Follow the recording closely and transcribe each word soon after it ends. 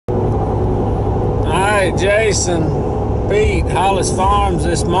Alright, Jason, Pete, Hollis Farms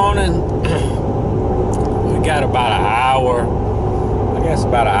this morning. We got about an hour, I guess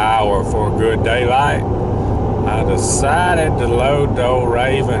about an hour for a good daylight. I decided to load the old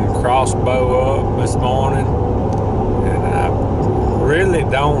Ravin crossbow up this morning, and I really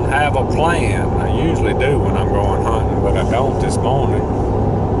don't have a plan. I usually do when I'm going hunting, but I don't this morning.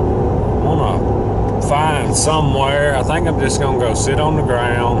 I want to find somewhere. I think I'm just going to go sit on the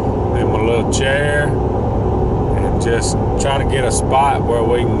ground in my little chair and just try to get a spot where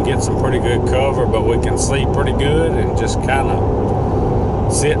we can get some pretty good cover, but we can see pretty good, and just kind of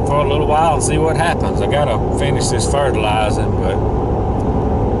sit for a little while and see what happens. I gotta finish this fertilizing, but I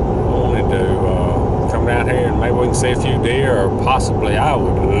wanted to come down here and maybe we can see a few deer, or possibly I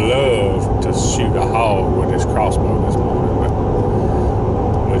would love to shoot a hog with this crossbow this morning, but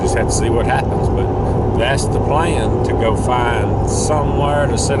we'll just have to see what happens. But that's the plan, to go find somewhere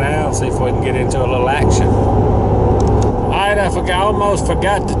to sit down, see if we can get into a little action. Alright, I almost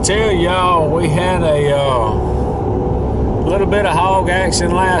forgot to tell y'all, we had a little bit of hog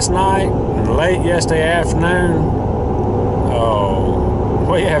action last night and late yesterday afternoon.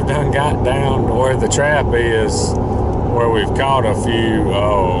 We have done got down to where the trap is, where we've caught a few.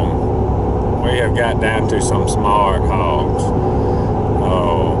 We have got down to some smart hogs.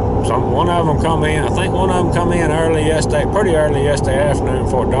 One of them come in, I think one of them come in early yesterday, pretty early yesterday afternoon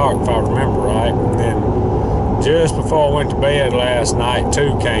before dark, if I remember right. And then just before I went to bed last night,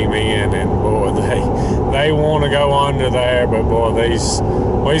 two came in, and boy, they want to go under there, but boy,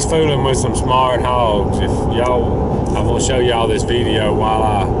 we's fooling with some smart hogs. If y'all, I'm gonna show y'all this video while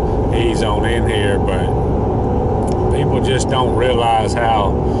I ease on in here, but people just don't realize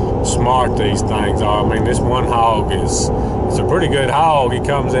how smart these things are. I mean, this one hog is a pretty good hog. He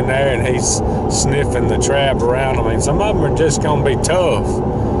comes in there and he's sniffing the trap around. I mean, some of them are just gonna be tough.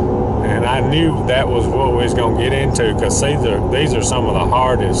 And I knew that was what we was going to get into, because these are some of the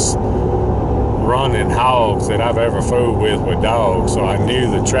hardest running hogs that I've ever fooled with dogs. So I knew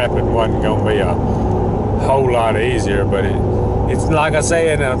the trapping wasn't going to be a whole lot easier. But it's like I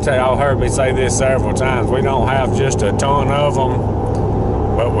said, and y'all heard me say this several times, we don't have just a ton of them,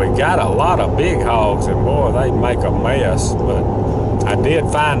 but we got a lot of big hogs, and boy, they make a mess. But I did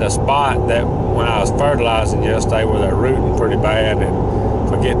find a spot that when I was fertilizing yesterday where they're rooting pretty bad, and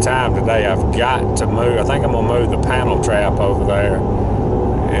if I get time today, I've got to move. I think I'm gonna move the panel trap over there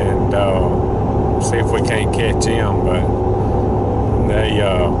and see if we can't catch him. But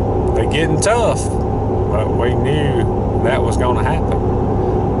they're getting tough. But we knew that was gonna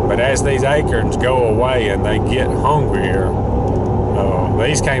happen. But as these acorns go away and they get hungrier,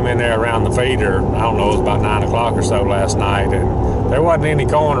 these came in there around the feeder. I don't know, it was about 9 o'clock or so last night, and there wasn't any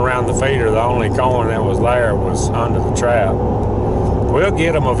corn around the feeder. The only corn that was there was under the trap. We'll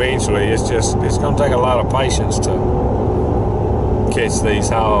get them eventually. It's going to take a lot of patience to catch these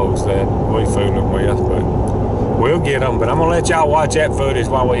hogs that we fool them with, but we'll get them. But I'm going to let y'all watch that footage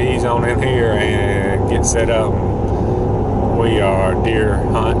while we ease on in here and get set up. We are deer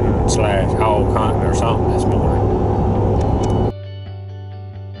hunting / hog hunting or something this morning.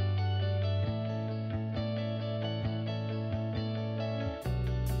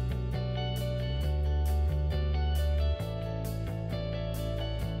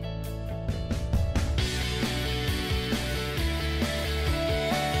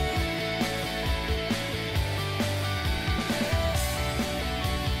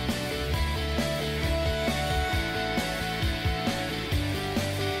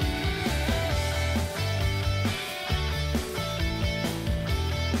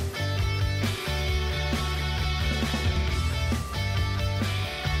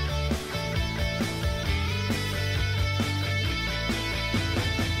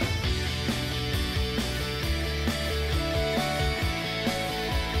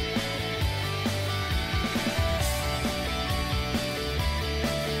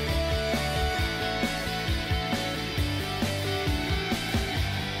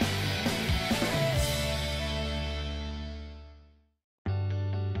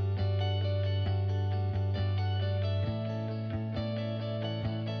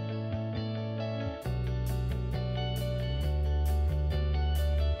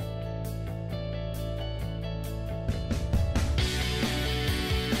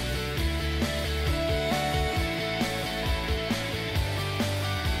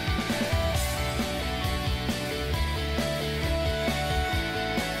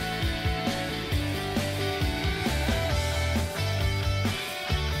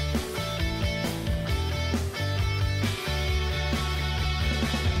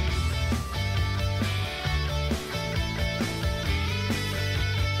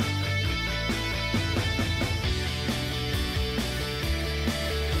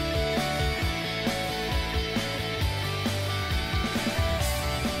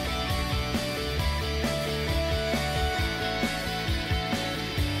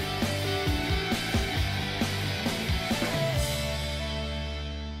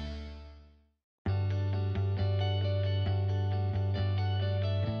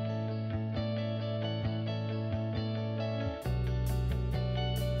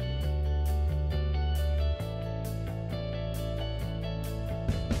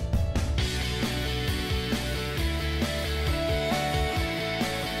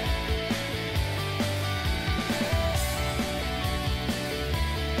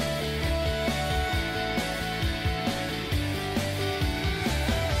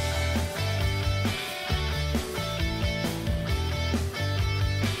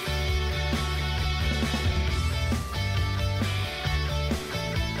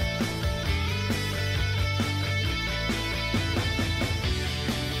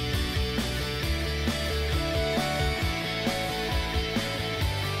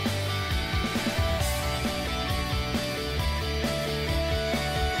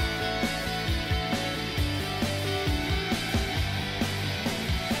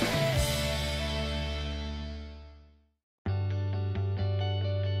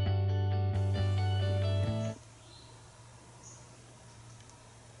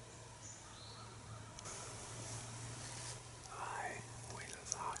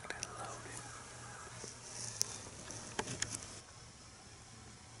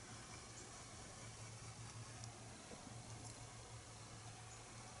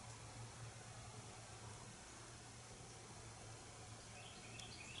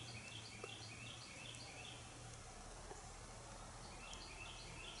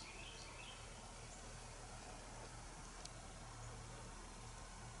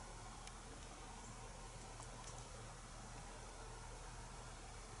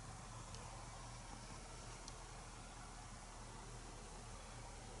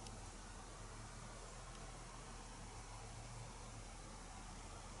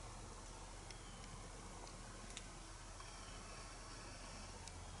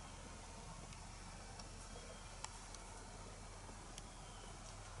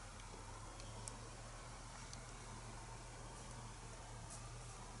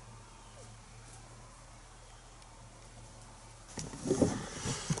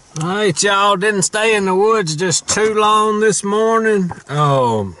 Alright, y'all, didn't stay in the woods just too long this morning.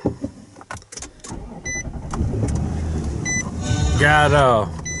 Got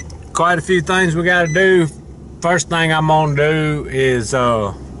quite a few things we gotta do. First thing I'm gonna do is me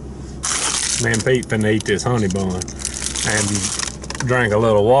and Pete finna eat this honey bun and drink a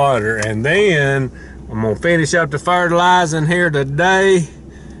little water, and then I'm gonna finish up the fertilizing here today,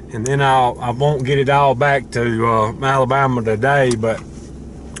 and then I won't get it all back to Alabama today, but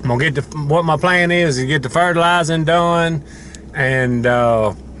I'm gonna get what my plan is get the fertilizing done and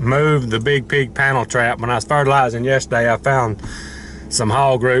move the BigPig panel trap. When I was fertilizing yesterday, I found some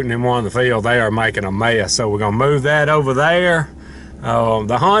hog rooting in one of the fields. They are making a mess, so we're gonna move that over there.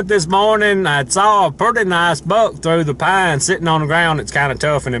 The hunt this morning, I saw a pretty nice buck through the pine sitting on the ground. It's kind of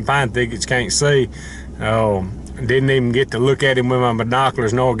tough and in pine thickets can't see. Didn't even get to look at him with my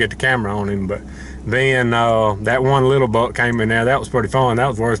binoculars nor get the camera on him, but then that one little buck came in there. That was pretty fun. That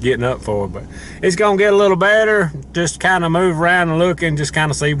was worth getting up for, but it's gonna get a little better. Just kind of move around and look and just kind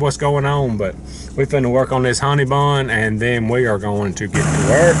of see what's going on. But we're finna work on this honey bun, and then we are going to get to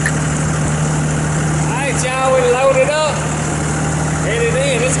work. All right, y'all, we loaded up, headed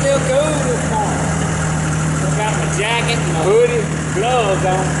in. It's still cool this morning. Still got my jacket, my hoodie, gloves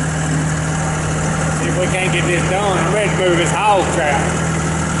on. See if we can't get this done. I'm ready to move this hog trap.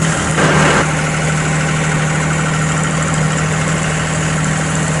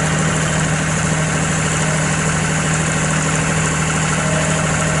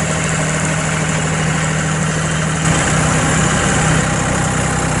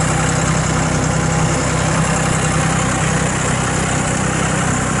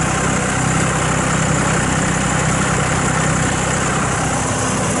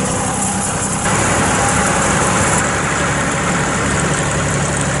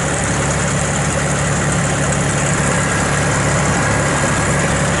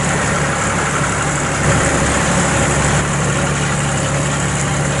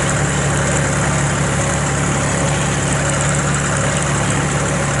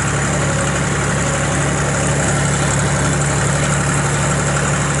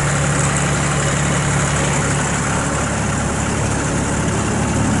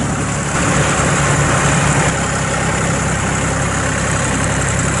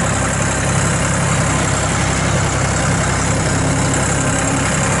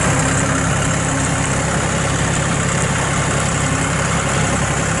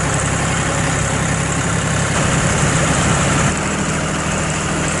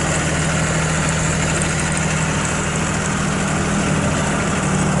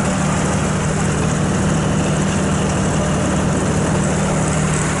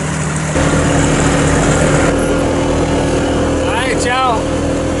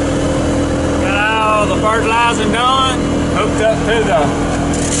 Fertilizing done, hooked up to the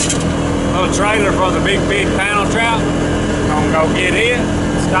little trailer for the BigPig panel trap. Gonna go get it,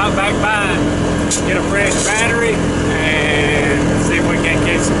 stop back by, get a fresh battery, and see if we can't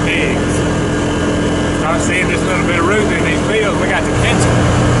catch some pigs. Start seeing this little bit of rooting in these fields. We got to catch them.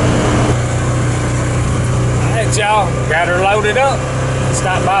 Alright, y'all, got her loaded up.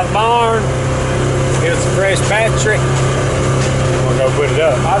 Stop by the barn, get us a fresh battery. We'll go put it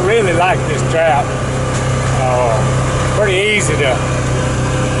up. I really like this trap. Pretty easy to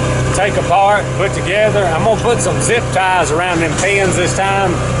take apart, put together. I'm gonna put some zip ties around them pins this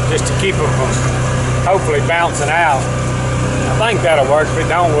time, just to keep them from hopefully bouncing out. I think that'll work. If it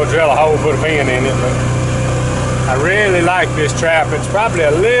don't, we'll drill a hole, put a pin in it. But I really like this trap. It's probably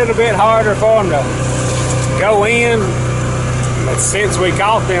a little bit harder for them to go in, but since we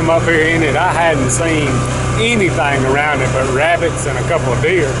caught them up here in it, I hadn't seen anything around it but rabbits and a couple of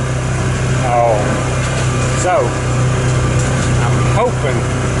deer. So I'm hoping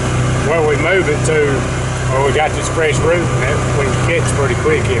where we move it to, where we got this fresh root, that we can catch pretty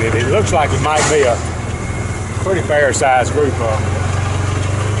quick in it. It looks like it might be a pretty fair sized group of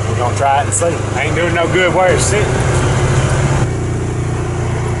them. We're gonna try it and see. Ain't doing no good where it's sitting.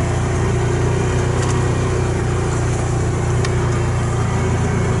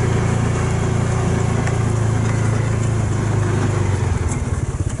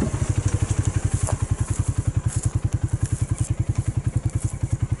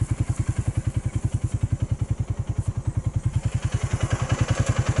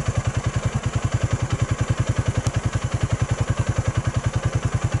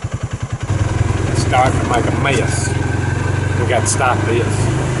 Starting to make a mess. We got to stop this.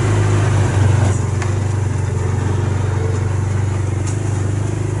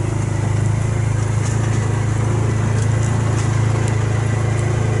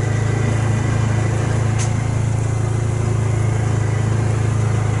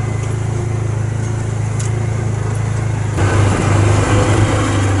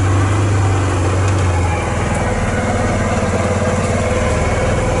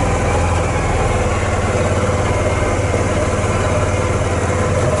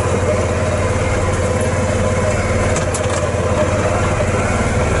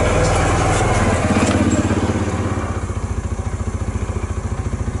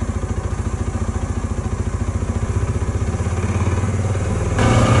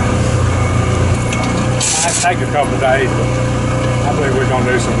 take a couple of days, but I believe we're gonna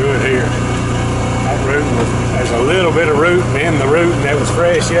do some good here. That rooting there's a little bit of rooting in the rooting that was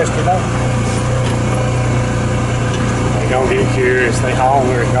fresh yesterday. They gonna get curious, they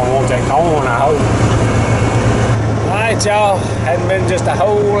hungry, gonna want that corn, I hope. Alright, y'all, hadn't been just a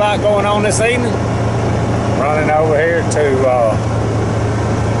whole lot going on this evening. Running over here to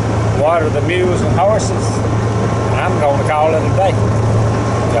water the mules and horses. I'm going to call it a day.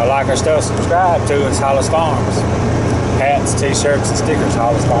 If y'all like our stuff, subscribe to us, Hollis Farms. Hats, t-shirts, and stickers,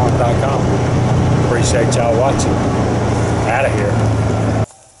 hollisfarms.com. Appreciate y'all watching. Out of here.